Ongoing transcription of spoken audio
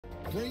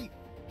3,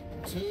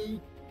 2,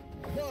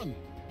 1.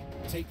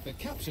 Take the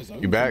capture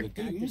zone. You back? From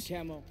the goons.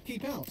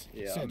 Keep out,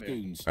 Yeah, said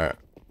goons. All right.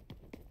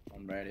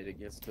 I'm ready to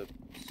get to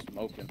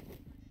smoking.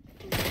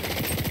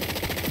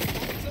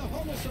 It's a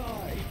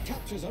homicide.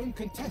 Capture zone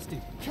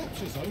contested.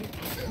 Capture zone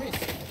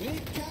missed.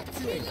 Big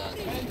capturing.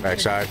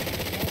 Backside. Of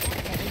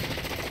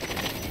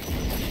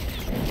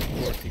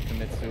course he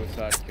commits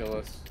suicide, kill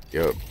us.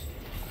 Yep.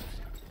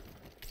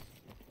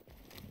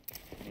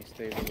 And he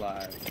stays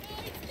alive.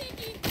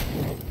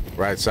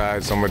 Right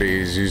side,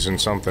 somebody's using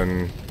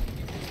something.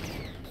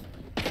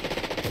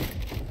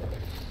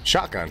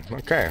 Shotgun,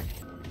 okay.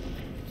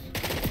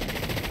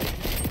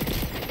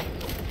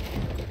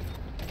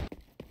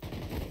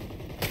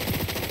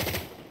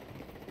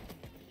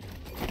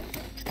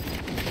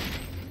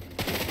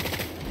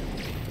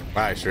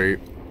 Bye, Street.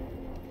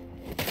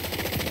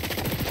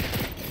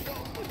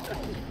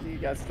 You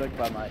got stuck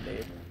by my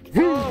name.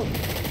 Oh!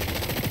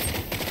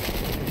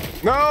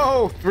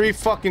 No! 3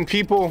 fucking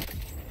people.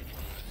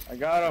 I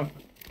got him.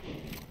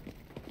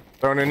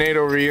 Throwing a nade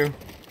over you.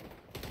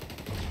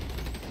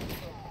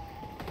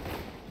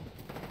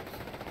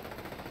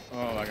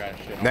 Oh my god,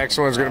 shit. Next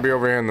one's gonna be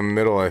over here in the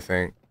middle, I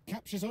think.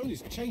 Capture zone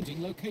is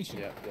changing location.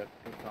 Yep. Good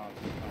comms.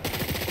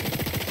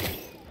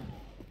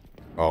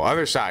 Oh,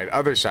 other side,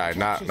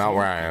 not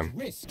where I am.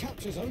 Risk.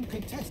 Capture zone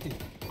contested.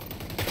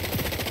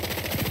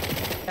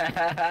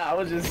 I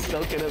was just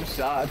soaking up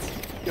shots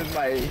because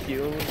my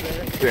heal was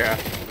there. Yeah.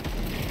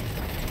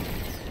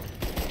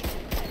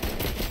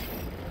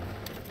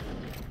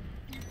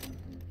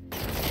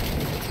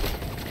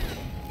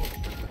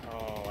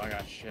 Oh, I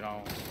got shit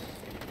on.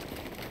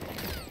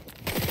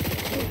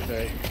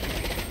 Rotate.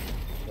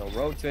 Yo,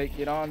 rotate.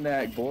 Get on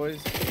that,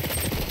 boys.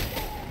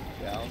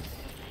 Yeah.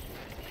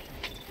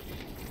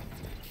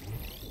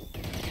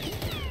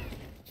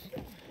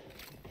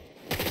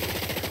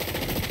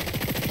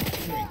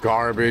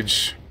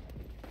 Garbage.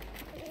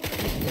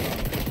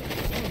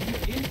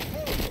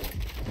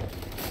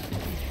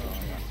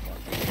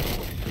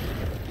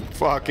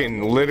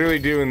 Fucking literally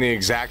doing the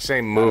exact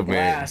same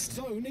movement.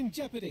 Zone in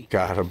jeopardy.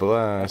 Got a I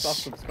blast. saw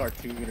some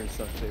cartoon or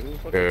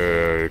something.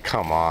 Dude,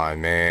 come on,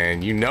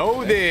 man. You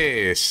know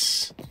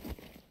this.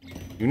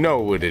 You know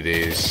what it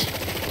is.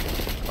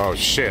 Oh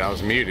shit, I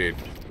was muted.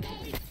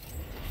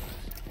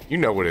 You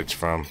know what it's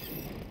from.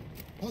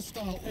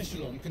 Hostile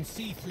echelon can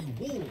see through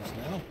walls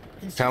now.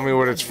 Tell me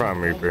what it's from,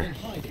 Reaper.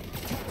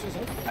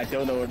 I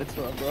don't know what it's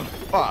from, bro.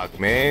 Fuck,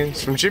 man.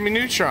 It's from Jimmy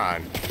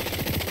Neutron.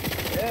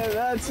 Yeah,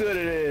 that's what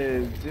it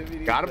is.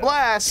 Jimmy Got a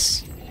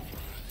blast.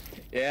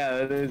 Yeah,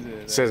 that is it.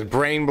 It says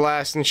brain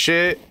blast and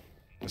shit.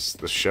 It's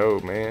the show,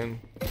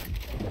 man.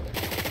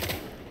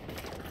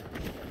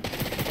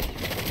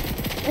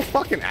 Don't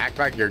fucking act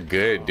like you're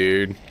good,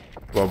 dude.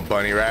 Little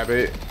bunny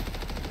rabbit.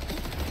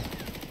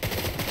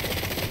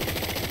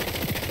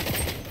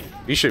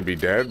 You should be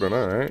dead, but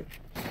alright.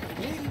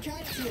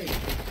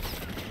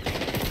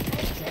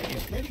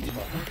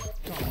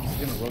 He's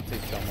gonna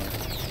rotate somewhere.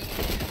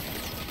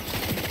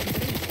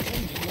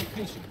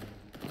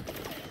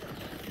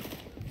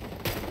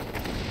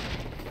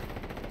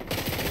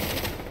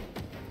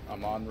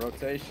 I'm on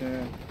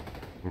rotation.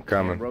 I'm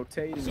coming.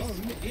 Rotating.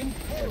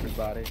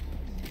 Everybody.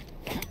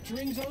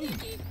 Capturing zone.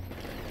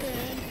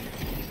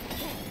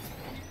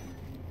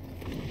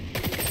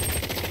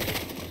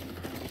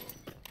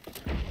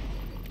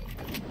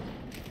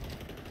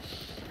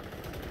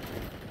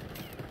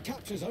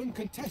 Capture zone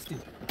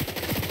contested.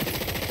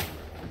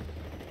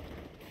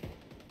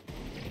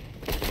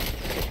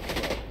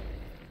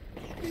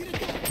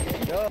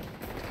 No.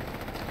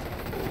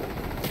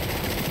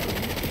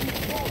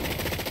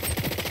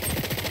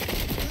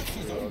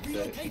 Capture zone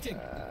relocating.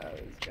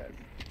 These guys.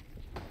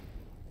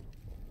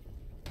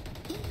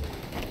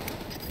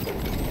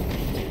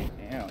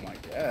 Damn, I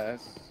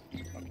guess.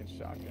 Fucking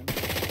shotgun.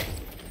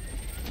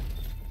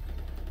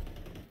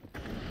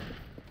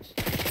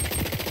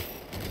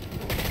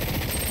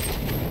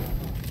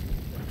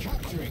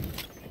 Capturing.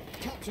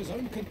 Capture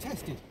zone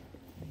contested.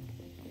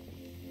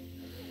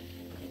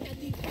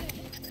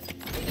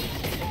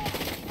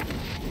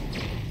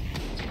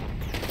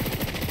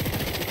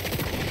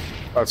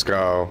 Let's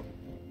go.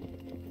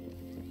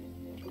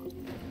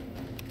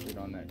 Get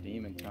on that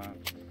demon time.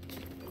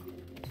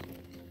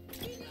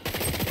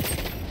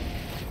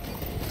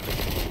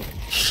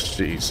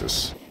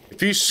 Jesus.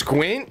 If you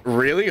squint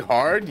really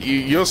hard,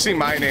 you'll see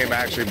my name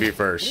actually be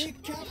first.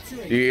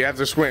 You have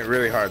to squint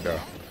really hard though.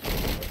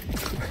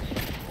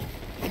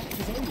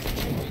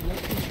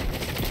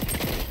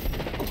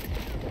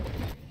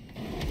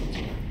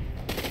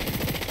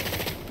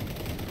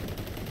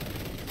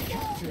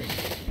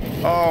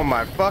 Oh,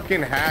 my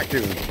fucking hack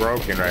is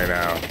broken right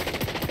now.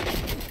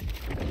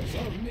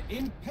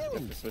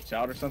 Have to switch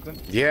out or something?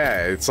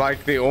 Yeah, it's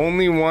like the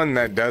only one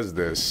that does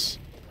this.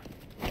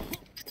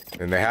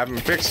 And they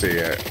haven't fixed it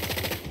yet.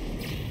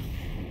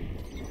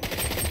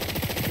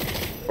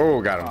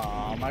 Oh, got him.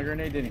 Aw, my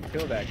grenade didn't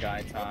kill that guy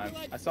in time.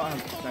 I saw him.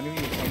 I knew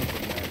he was coming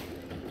from there.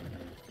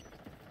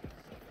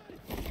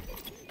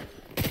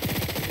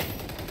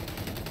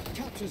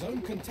 Capture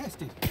zone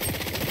contested.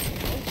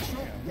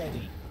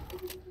 ready.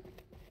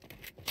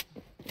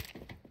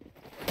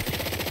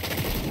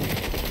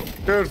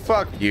 Dude,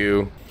 fuck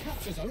you.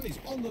 Capture zone is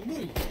on the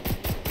move.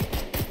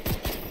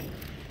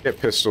 Get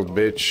pistoled,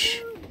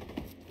 bitch.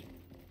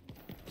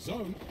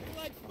 Zone.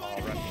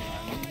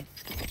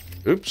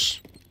 Oops.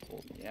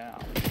 Yeah.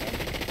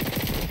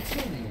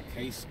 Typical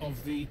case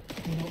of the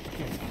not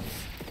get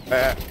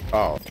us.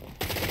 Oh.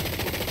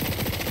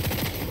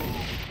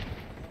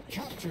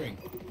 Capturing.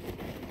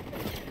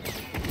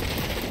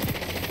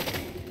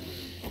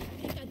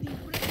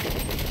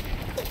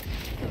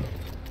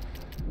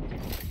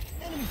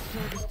 Enemy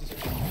service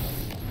destroyed.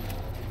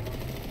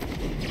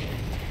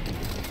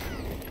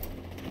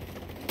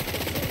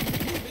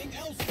 Moving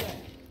elsewhere.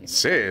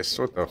 Sis,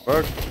 what the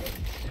fuck?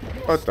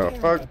 What the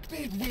fuck? A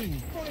big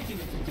win, right in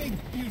its big,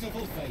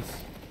 beautiful face.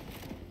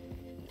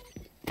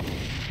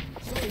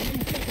 So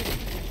indicative.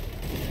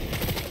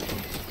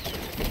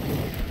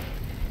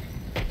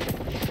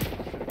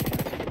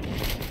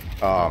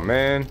 Oh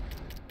man.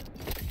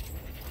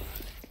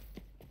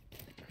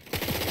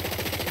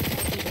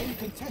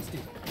 Uncontested.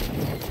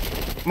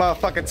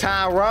 Motherfucking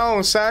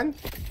Tyrone, son.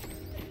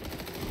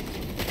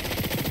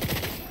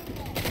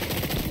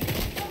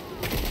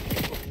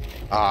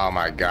 Oh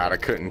my god, I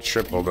couldn't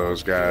triple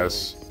those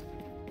guys.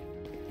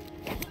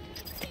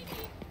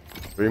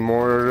 3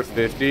 more to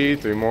 50,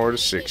 3 more to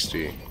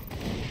 60.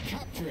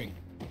 Capturing.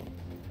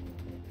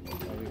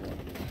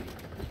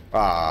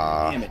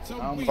 Ah. Damn it.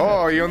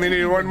 Oh, you only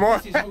need one more?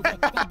 This is over.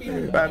 They'll be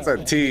right That's a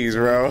back. tease,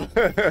 bro.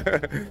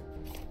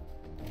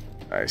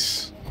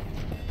 Nice.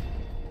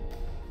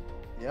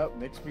 Yep,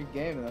 Mixbreed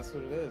game, and that's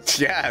what it is.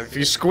 Yeah, if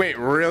you squint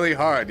really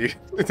hard, you...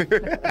 It's a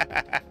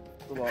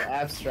little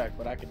abstract,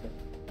 but I could do.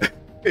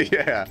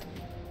 Yeah.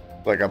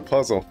 Like a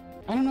puzzle.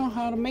 I don't know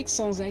how to make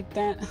songs like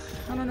that.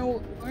 I don't know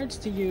what words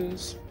to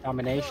use.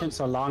 Combination,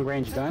 so long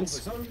range Tackle the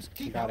guns. zones,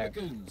 keep Got out it. the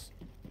goons.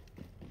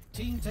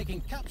 Team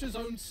taking capture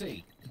zone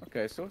C.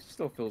 Okay, so it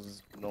still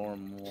feels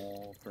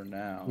normal for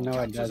now. No, it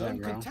Capture doesn't, zone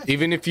bro. contested.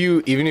 Even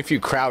if you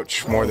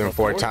crouch more than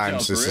 4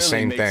 times, it's the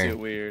same Makes it thing.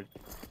 weird.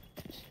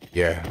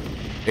 Yeah.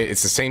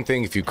 It's the same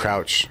thing if you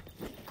crouch.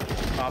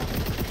 Top.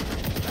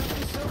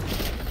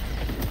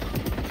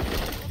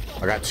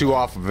 I got 2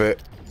 off of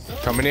it.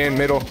 Coming in,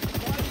 middle.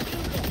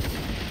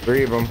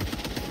 3 of them.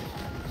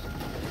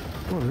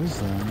 What is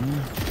that,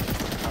 man?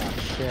 Oh,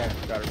 shit.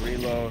 Gotta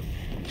reload.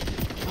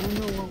 I don't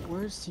know what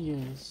words to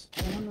use.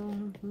 I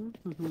don't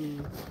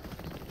know.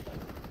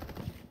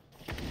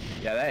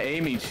 Yeah, that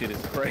aiming shit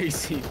is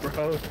crazy,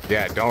 bro.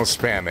 Yeah, don't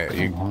spam it.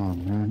 You, Come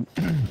on, man.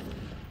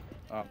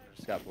 Oh,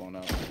 just got blown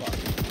up. Fuck.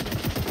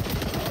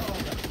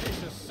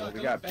 Vicious So we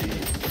circle got of B.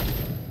 vengeance.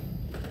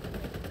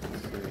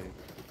 Let's see.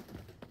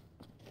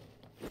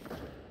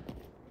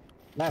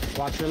 Left,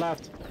 watch your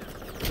left.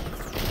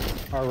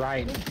 Or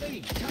right.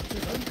 B, capture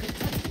zone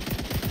contested.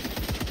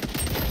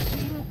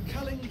 Team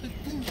culling the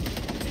goons.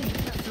 Team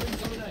capturing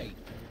zone A.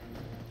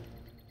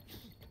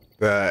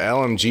 the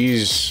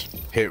LMGs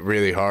hit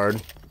really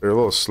hard. They're a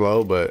little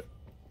slow, but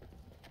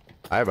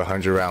I have a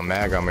 100-round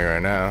mag on me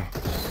right now.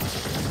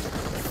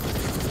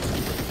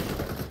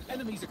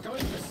 Enemies are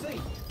going for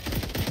C.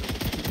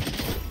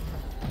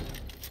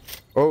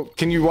 Oh,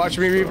 can you watch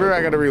me, Reaper?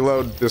 I gotta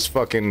reload this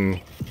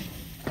fucking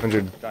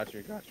 100 Got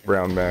you.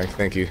 round mag.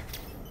 Thank you.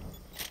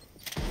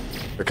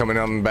 They're coming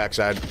on the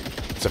backside.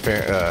 It's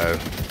a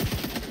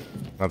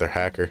another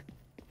hacker.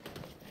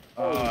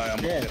 Oh, I'm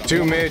shit. shit,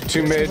 2 mid,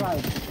 2 mid.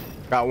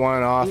 Got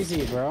 1 off.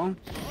 Easy, bro.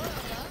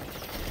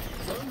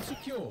 Zone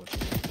secured.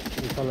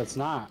 Until it's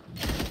not.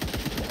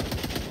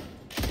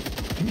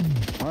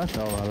 I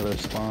fell out of their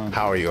spawn.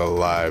 How are you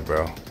alive,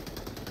 bro?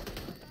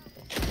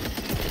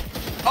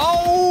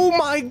 Oh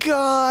my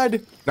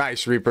god!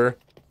 Nice, Reaper.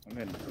 I'm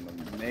hitting some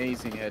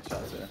amazing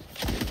headshots there.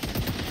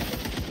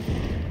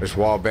 Just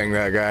wall bang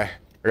that guy.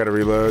 I gotta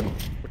reload.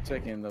 We're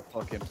taking the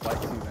fucking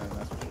flight too, man.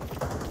 That's for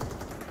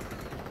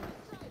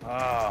sure.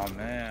 Oh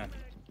man.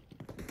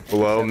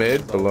 Below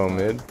mid, below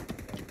mid.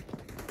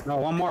 No,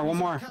 one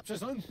more. Capture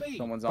zone B.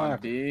 Someone's on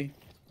Fuck. B.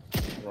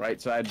 Right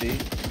side B.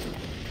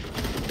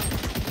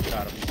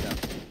 Got him. He's down.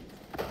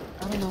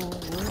 I don't know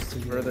what words to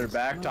use. Further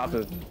back, top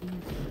of C.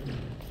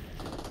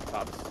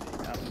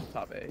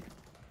 Top A.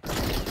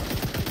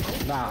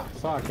 Nah,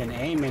 fucking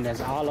aiming is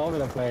all over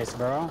the place,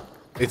 bro.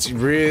 It's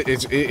real.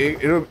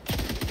 It'll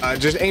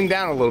just aim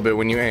down a little bit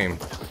when you aim,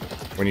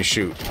 when you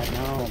shoot. I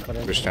know, but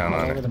it's Push down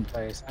all on over it. the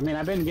place. I mean,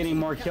 I've been getting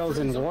more kills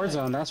in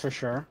Warzone, that's for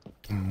sure.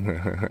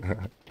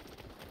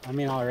 I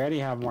mean, I already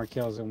have more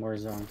kills in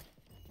Warzone.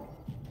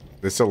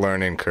 It's a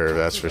learning curve,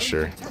 that's for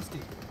sure.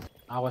 Contested.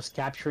 I was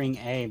capturing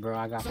A, bro.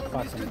 I got Zone is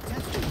fucking...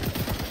 contested.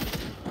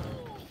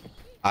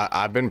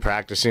 I've been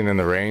practicing in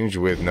the range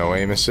with no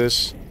aim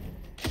assist,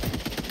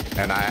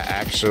 and I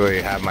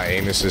actually have my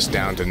aim assist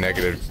down to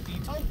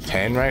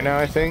 -10 right now.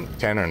 I think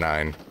 10 or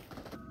 9.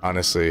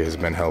 Honestly, has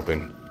been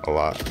helping a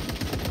lot.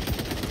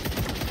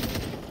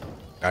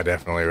 I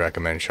definitely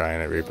recommend trying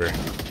it, Reaper.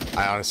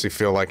 I honestly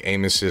feel like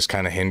aim assist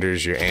kind of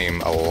hinders your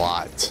aim a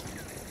lot.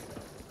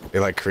 It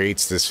like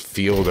creates this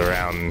field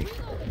around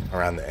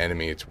around the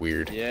enemy, it's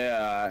weird.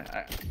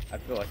 Yeah, I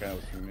feel like I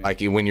was.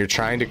 Like when you're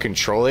trying to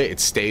control it, it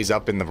stays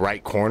up in the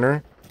right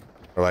corner,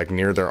 or like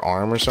near their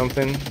arm or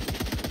something.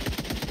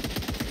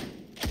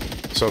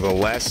 So the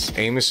less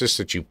aim assist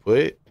that you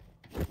put,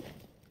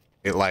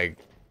 it like,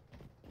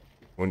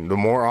 when the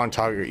more on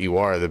target you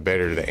are, the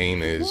better the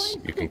aim is.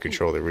 You can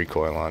control the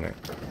recoil on it.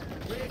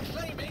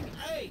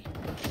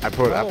 I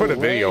put a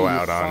video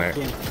out on it.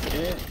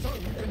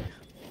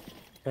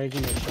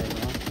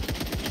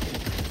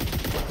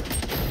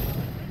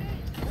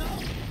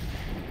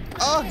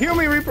 Oh, heal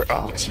me, Reaper!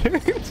 Oh,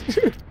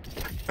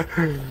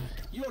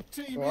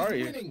 Where are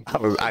you?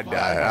 I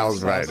died. I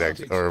was right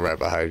next, or right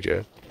behind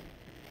you.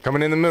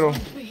 Coming in the middle.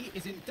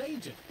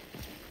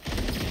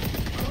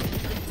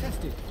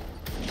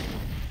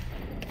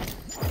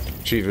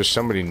 Gee, there's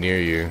somebody near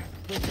you.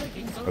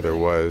 Oh, there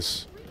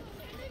was.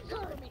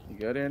 You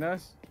good here,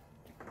 Ness?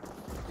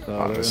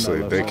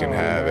 Honestly, they can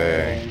have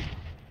A.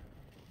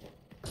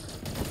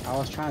 I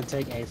was trying to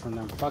take A from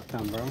them. Fuck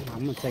them, bro.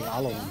 I'm gonna take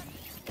all of them.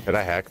 Did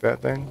I hack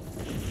that thing?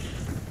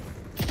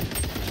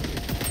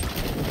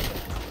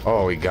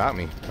 Oh, he got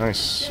me.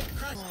 Nice.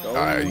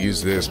 I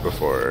used this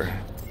before.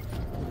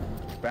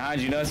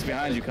 Behind you, Nuss.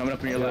 Behind you. Coming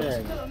up on your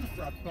left.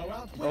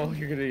 Oh,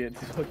 you're gonna get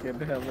fucking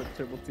hella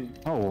triple T.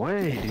 Oh,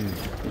 wait, dude.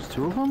 There's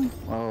two of them?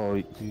 Oh,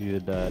 you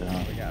died,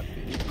 huh? I got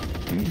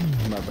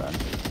My bad.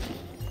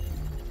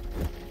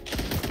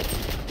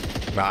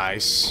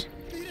 Nice.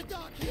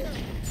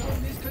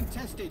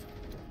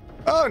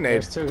 Oh, Nate.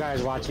 There's two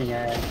guys watching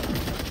it.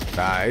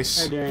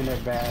 Nice. They're doing their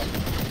bad.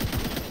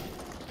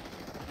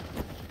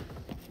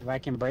 If I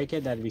can break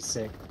it, that'd be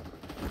sick.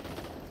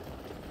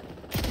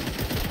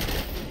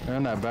 They're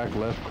in that back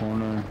left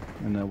corner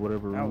in that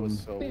whatever room. That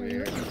was so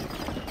weird.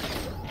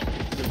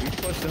 Did we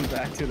push them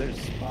back to their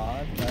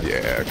spot?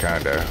 Yeah,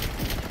 kinda.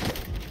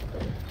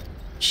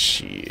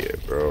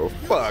 Shit, bro.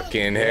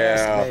 Fucking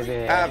Yes, hell.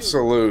 baby.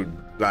 Absolute,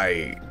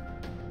 like,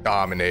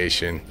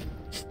 domination.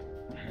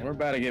 We're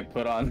about to get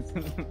put on.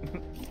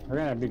 We're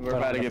gonna be We're put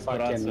about on to the get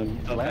put on some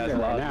fucking blender right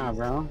losses. now,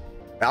 bro.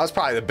 That was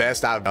probably the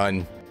best I've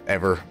done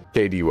ever,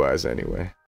 KD wise, anyway.